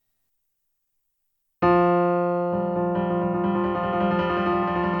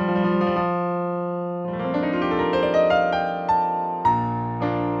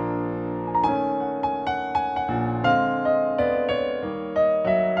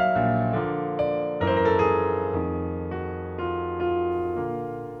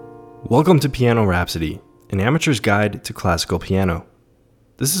Welcome to Piano Rhapsody, an amateur's guide to classical piano.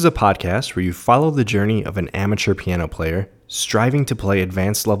 This is a podcast where you follow the journey of an amateur piano player striving to play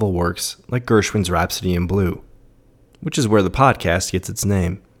advanced level works like Gershwin's Rhapsody in Blue, which is where the podcast gets its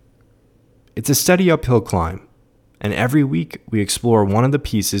name. It's a steady uphill climb, and every week we explore one of the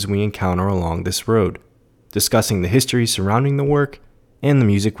pieces we encounter along this road, discussing the history surrounding the work and the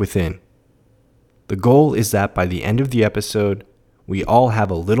music within. The goal is that by the end of the episode, we all have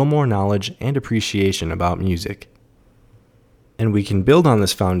a little more knowledge and appreciation about music. And we can build on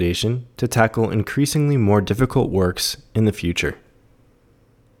this foundation to tackle increasingly more difficult works in the future.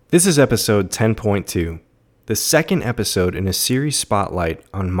 This is episode 10.2, the second episode in a series spotlight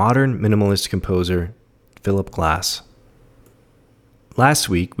on modern minimalist composer Philip Glass. Last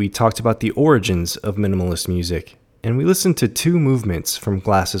week, we talked about the origins of minimalist music, and we listened to two movements from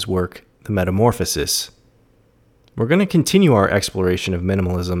Glass's work, The Metamorphosis. We're going to continue our exploration of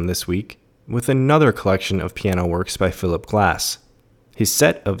minimalism this week with another collection of piano works by Philip Glass, his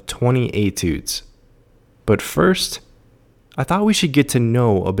set of 20 etudes. But first, I thought we should get to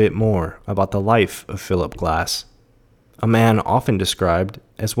know a bit more about the life of Philip Glass, a man often described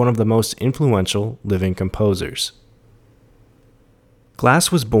as one of the most influential living composers.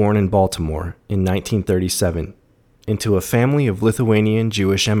 Glass was born in Baltimore in 1937 into a family of Lithuanian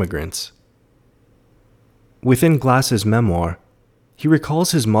Jewish immigrants. Within Glass's memoir, he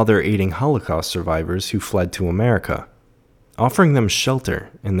recalls his mother aiding Holocaust survivors who fled to America, offering them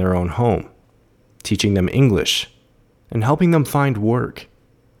shelter in their own home, teaching them English, and helping them find work,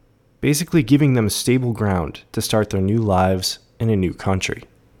 basically giving them stable ground to start their new lives in a new country.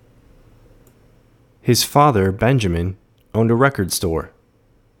 His father, Benjamin, owned a record store,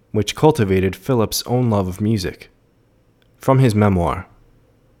 which cultivated Philip's own love of music. From his memoir,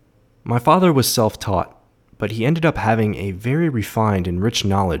 "My father was self-taught, but he ended up having a very refined and rich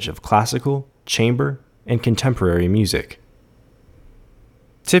knowledge of classical, chamber, and contemporary music.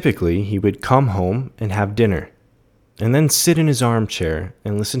 Typically, he would come home and have dinner, and then sit in his armchair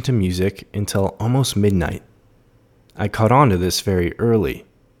and listen to music until almost midnight. I caught on to this very early,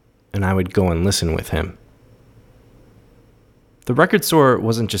 and I would go and listen with him." The record store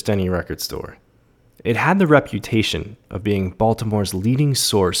wasn't just any record store. It had the reputation of being Baltimore's leading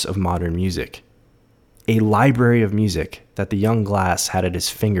source of modern music. A library of music that the young Glass had at his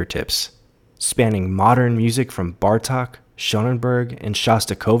fingertips, spanning modern music from Bartók, Schoenberg, and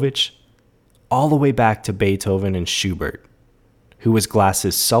Shostakovich, all the way back to Beethoven and Schubert, who was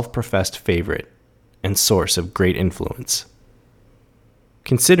Glass's self-professed favorite and source of great influence.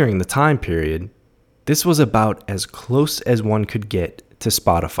 Considering the time period, this was about as close as one could get to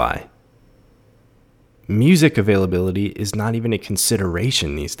Spotify. Music availability is not even a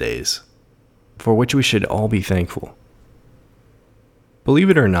consideration these days, for which we should all be thankful.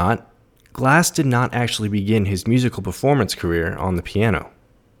 Believe it or not, Glass did not actually begin his musical performance career on the piano,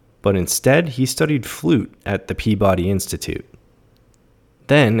 but instead he studied flute at the Peabody Institute.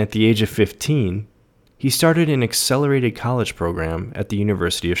 Then, at the age of 15, he started an accelerated college program at the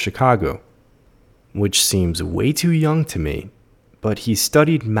University of Chicago, which seems way too young to me, but he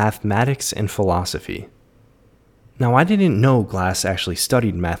studied mathematics and philosophy. Now, I didn't know Glass actually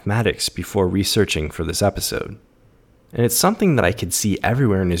studied mathematics before researching for this episode, and it's something that I could see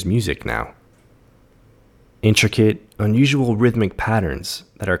everywhere in his music now. Intricate, unusual rhythmic patterns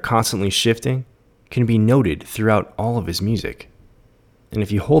that are constantly shifting can be noted throughout all of his music. And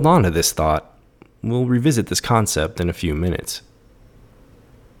if you hold on to this thought, we'll revisit this concept in a few minutes.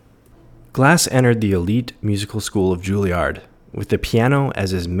 Glass entered the elite musical school of Juilliard with the piano as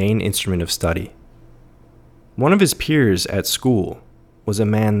his main instrument of study. One of his peers at school was a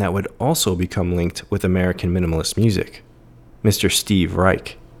man that would also become linked with American minimalist music, Mr. Steve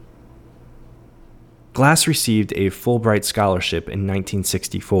Reich. Glass received a Fulbright scholarship in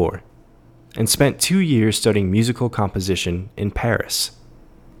 1964 and spent 2 years studying musical composition in Paris.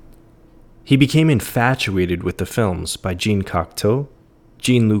 He became infatuated with the films by Jean Cocteau,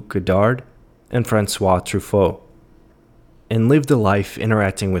 Jean-Luc Godard, and François Truffaut, and lived a life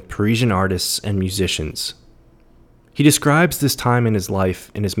interacting with Parisian artists and musicians. He describes this time in his life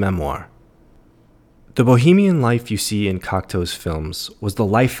in his memoir. "The bohemian life you see in Cocteau's films was the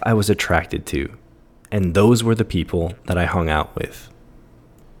life I was attracted to, and those were the people that I hung out with."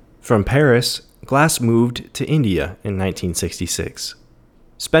 From Paris, Glass moved to India in 1966,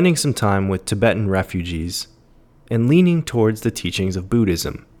 spending some time with Tibetan refugees and leaning towards the teachings of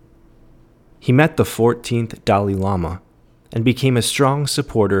Buddhism. He met the 14th Dalai Lama and became a strong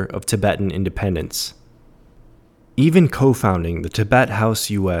supporter of Tibetan independence, even co-founding the Tibet House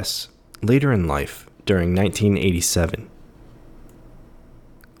US later in life during 1987.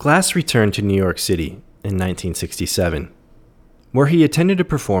 Glass returned to New York City in 1967, where he attended a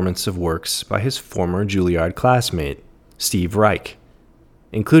performance of works by his former Juilliard classmate, Steve Reich,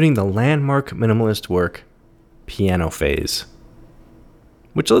 including the landmark minimalist work, Piano Phase.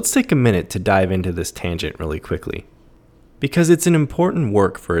 Which let's take a minute to dive into this tangent really quickly, because it's an important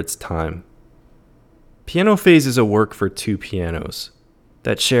work for its time. Piano Phase is a work for two pianos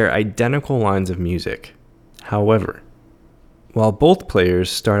that share identical lines of music. However, while both players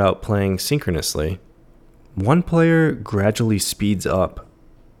start out playing synchronously, one player gradually speeds up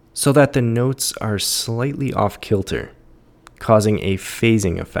so that the notes are slightly off kilter, causing a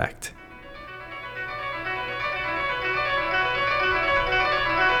phasing effect.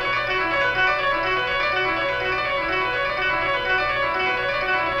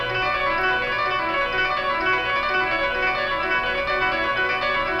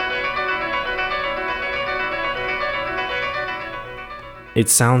 It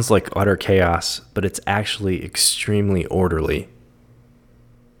sounds like utter chaos, but it's actually extremely orderly.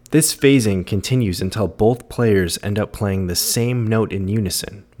 This phasing continues until both players end up playing the same note in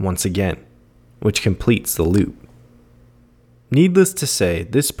unison once again, which completes the loop. Needless to say,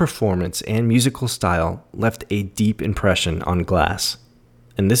 this performance and musical style left a deep impression on Glass,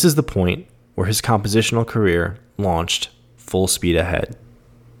 and this is the point where his compositional career launched full speed ahead.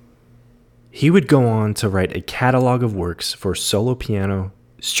 He would go on to write a catalog of works for solo piano,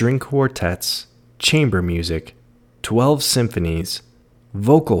 string quartets, chamber music, 12 symphonies,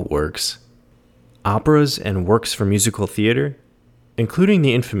 vocal works, operas and works for musical theater, including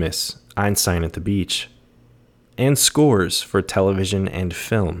the infamous Einstein at the Beach, and scores for television and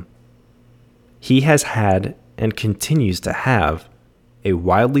film. He has had and continues to have a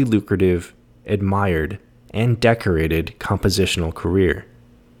wildly lucrative, admired, and decorated compositional career,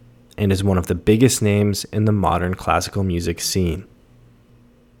 and is one of the biggest names in the modern classical music scene.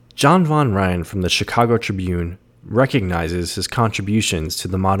 John Von Ryan from the Chicago Tribune recognizes his contributions to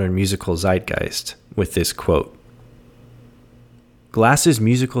the modern musical zeitgeist with this quote: "Glass's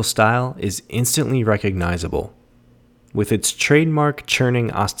musical style is instantly recognizable, with its trademark churning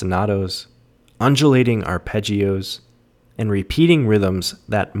ostinatos, undulating arpeggios, and repeating rhythms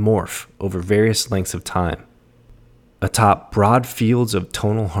that morph over various lengths of time, atop broad fields of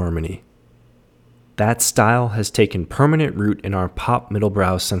tonal harmony. That style has taken permanent root in our pop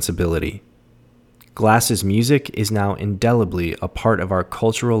middlebrow sensibility. Glass's music is now indelibly a part of our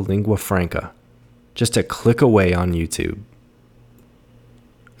cultural lingua franca, just a click away on YouTube."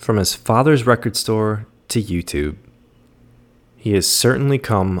 From his father's record store to YouTube, he has certainly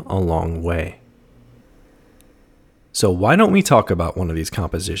come a long way. So why don't we talk about one of these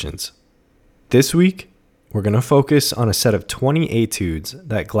compositions? This week, we're going to focus on a set of 20 etudes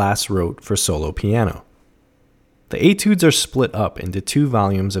that Glass wrote for solo piano. The etudes are split up into 2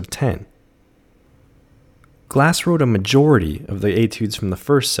 volumes of 10. Glass wrote a majority of the etudes from the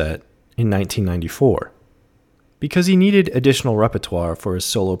first set in 1994, because he needed additional repertoire for his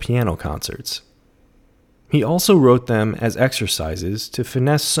solo piano concerts. He also wrote them as exercises to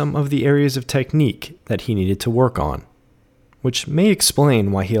finesse some of the areas of technique that he needed to work on, which may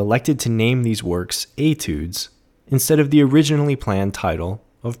explain why he elected to name these works etudes instead of the originally planned title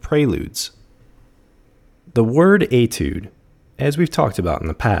of preludes. The word etude, as we've talked about in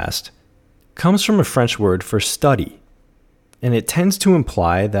the past, comes from a French word for study, and it tends to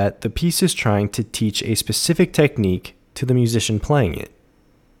imply that the piece is trying to teach a specific technique to the musician playing it.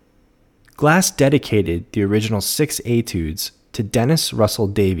 Glass dedicated the original 6 etudes to Dennis Russell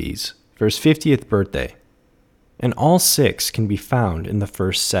Davies for his 50th birthday, and all 6 can be found in the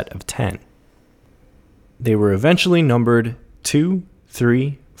first set of 10. They were eventually numbered 2,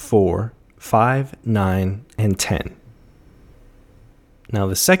 3, 4, 5, 9, and 10. Now,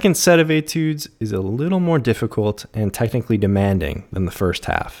 the second set of etudes is a little more difficult and technically demanding than the first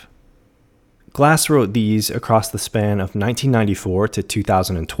half. Glass wrote these across the span of 1994 to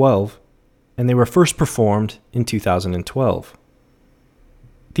 2012, and they were first performed in 2012.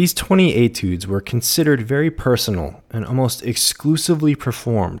 These 20 etudes were considered very personal and almost exclusively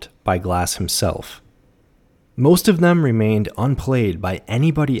performed by Glass himself. Most of them remained unplayed by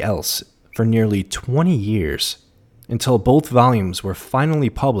anybody else for nearly 20 years, until both volumes were finally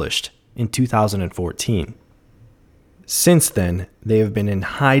published in 2014. Since then, they have been in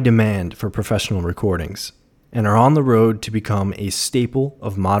high demand for professional recordings, and are on the road to become a staple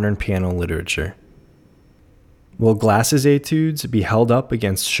of modern piano literature. Will Glass's etudes be held up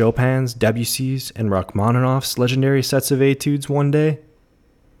against Chopin's, Debussy's, and Rachmaninoff's legendary sets of etudes one day?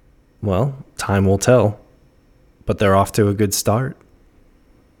 Well, time will tell, but they're off to a good start.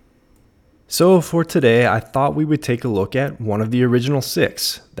 So for today, I thought we would take a look at one of the original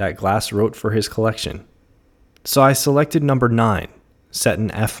 6 that Glass wrote for his collection. So I selected number 9, set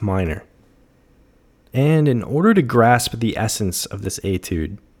in F minor. And in order to grasp the essence of this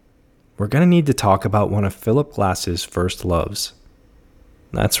etude, we're going to need to talk about one of Philip Glass's first loves.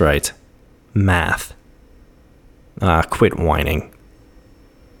 That's right, math. Quit whining.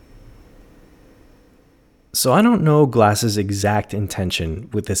 So I don't know Glass's exact intention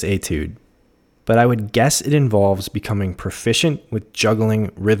with this etude, but I would guess it involves becoming proficient with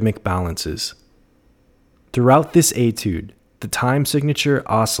juggling rhythmic balances. Throughout this etude, the time signature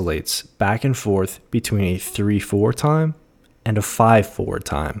oscillates back and forth between a 3/4 time and a 5/4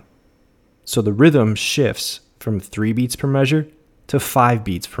 time. So the rhythm shifts from 3 beats per measure to 5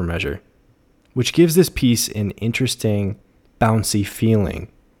 beats per measure, which gives this piece an interesting, bouncy feeling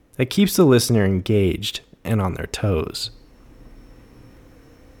that keeps the listener engaged and on their toes.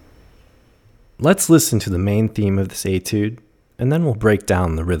 Let's listen to the main theme of this etude, and then we'll break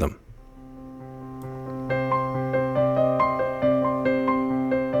down the rhythm.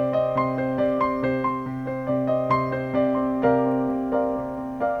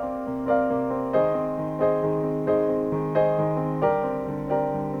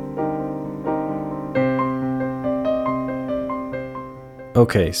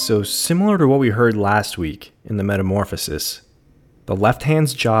 Okay, so similar to what we heard last week in the Metamorphosis, the left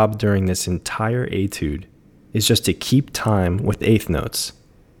hand's job during this entire etude is just to keep time with eighth notes.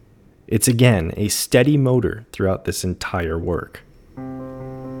 It's again a steady motor throughout this entire work.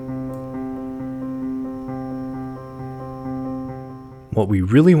 What we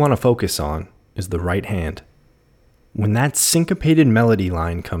really want to focus on is the right hand. When that syncopated melody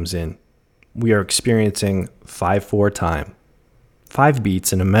line comes in, we are experiencing 5/4 time, 5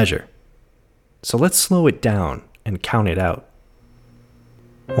 beats in a measure. So let's slow it down and count it out.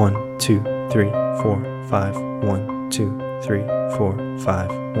 1, 2, 3, 4, 5, 1, 2, 3, 4,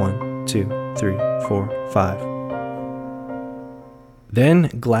 5, 1, 2, 3, 4, 5. Then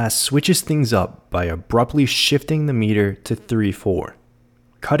Glass switches things up by abruptly shifting the meter to 3/4,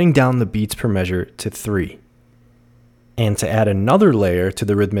 cutting down the beats per measure to 3. And to add another layer to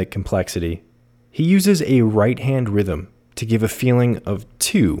the rhythmic complexity, he uses a right hand rhythm to give a feeling of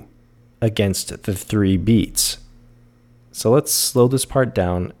 2 against the 3 beats. So let's slow this part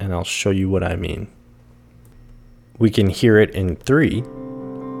down and I'll show you what I mean. We can hear it in 3.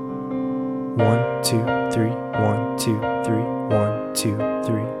 1, 2, 3, 1, 2, 3, 1, 2,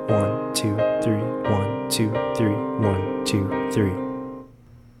 3, 1, 2, 3, 1, 2, 3, 1, 2, 3.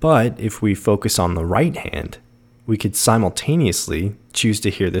 But if we focus on the right hand, we could simultaneously choose to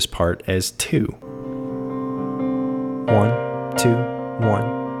hear this part as 2. 1, 2,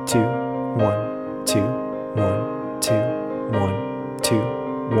 1, 2, 1, 2, 1, 2, 1, 2,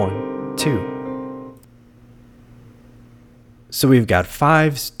 1, 2. So we've got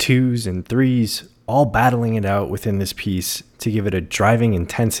 5s, 2s, and 3s all battling it out within this piece to give it a driving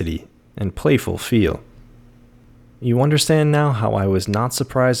intensity and playful feel. You understand now how I was not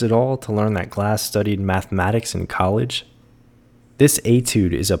surprised at all to learn that Glass studied mathematics in college? This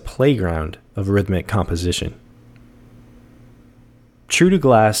etude is a playground of rhythmic composition. True to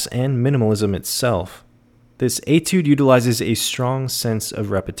Glass and minimalism itself, this etude utilizes a strong sense of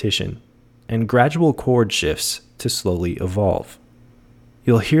repetition and gradual chord shifts to slowly evolve.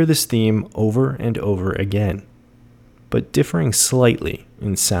 You'll hear this theme over and over again, but differing slightly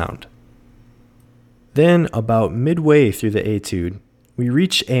in sound. Then, about midway through the etude, we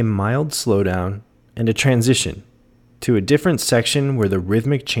reach a mild slowdown and a transition to a different section where the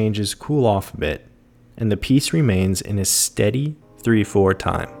rhythmic changes cool off a bit, and the piece remains in a steady 3/4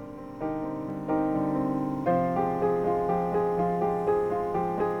 time.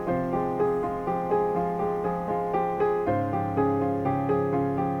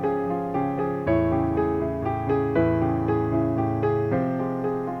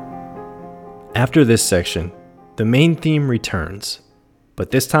 After this section, the main theme returns,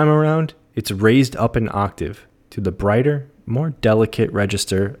 but this time around, it's raised up an octave to the brighter, more delicate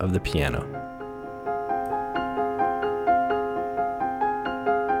register of the piano.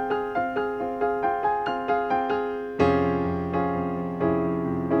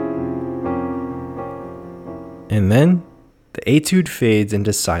 And then, the etude fades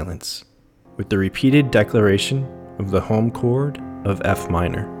into silence, with the repeated declaration of the home chord of F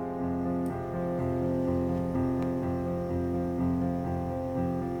minor.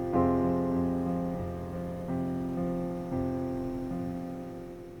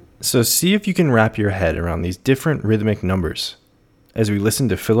 So see if you can wrap your head around these different rhythmic numbers as we listen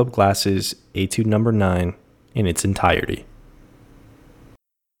to Philip Glass's Etude number 9 in its entirety.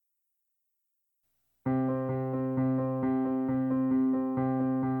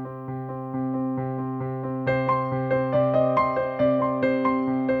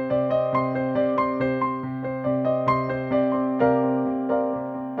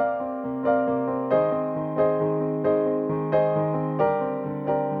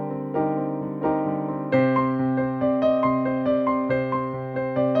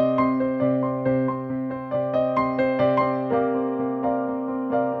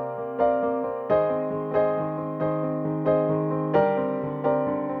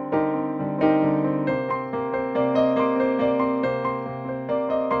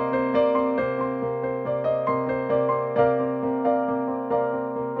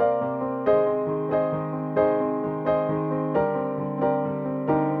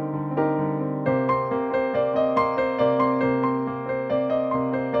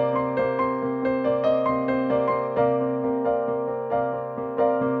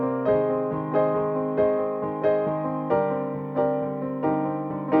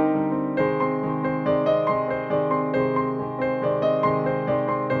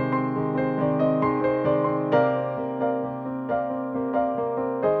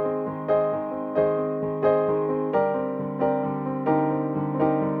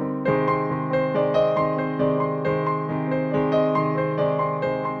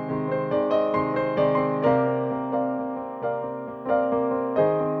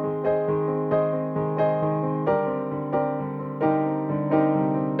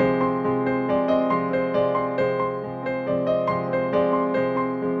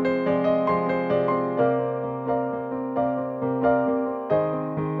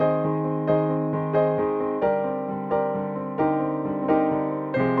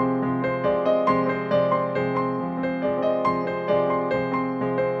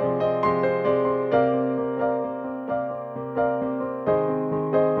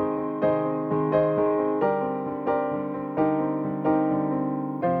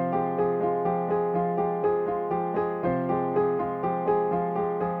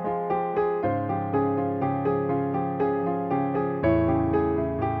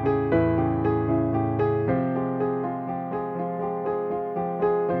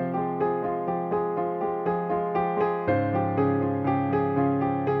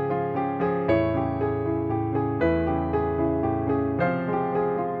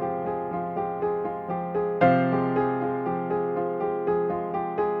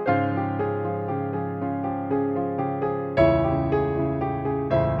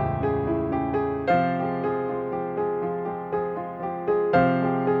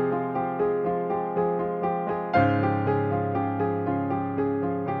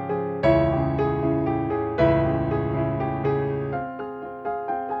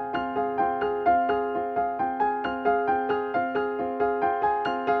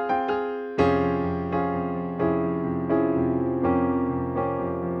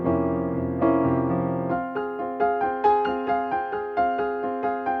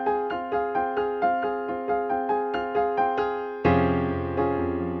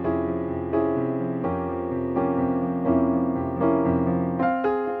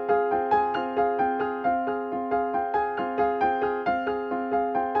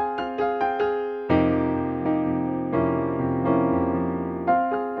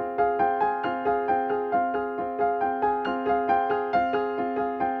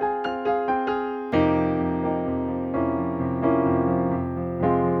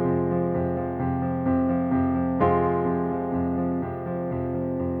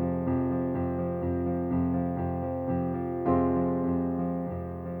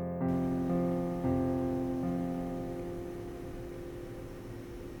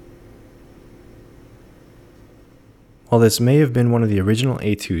 While this may have been one of the original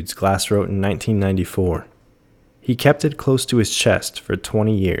etudes Glass wrote in 1994, he kept it close to his chest for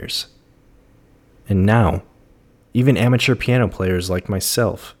 20 years. And now, even amateur piano players like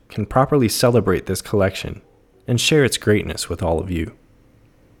myself can properly celebrate this collection and share its greatness with all of you.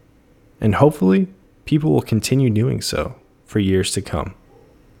 And hopefully, people will continue doing so for years to come.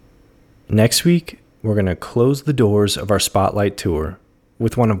 Next week, we're going to close the doors of our Spotlight Tour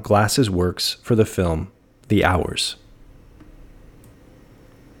with one of Glass's works for the film The Hours.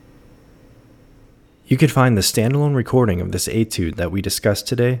 You could find the standalone recording of this etude that we discussed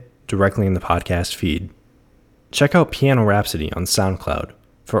today directly in the podcast feed. Check out Piano Rhapsody on SoundCloud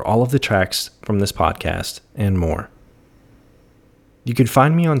for all of the tracks from this podcast and more. You can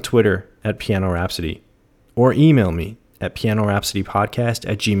find me on Twitter at Piano Rhapsody or email me at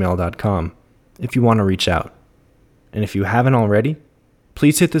pianorhapsodypodcast@gmail.com if you want to reach out. And if you haven't already,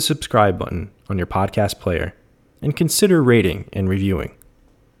 please hit the subscribe button on your podcast player and consider rating and reviewing.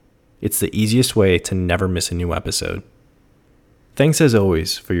 It's the easiest way to never miss a new episode. Thanks as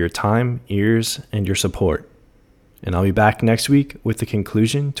always for your time, ears, and your support. And I'll be back next week with the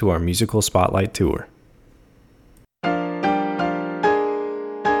conclusion to our musical Spotlight Tour.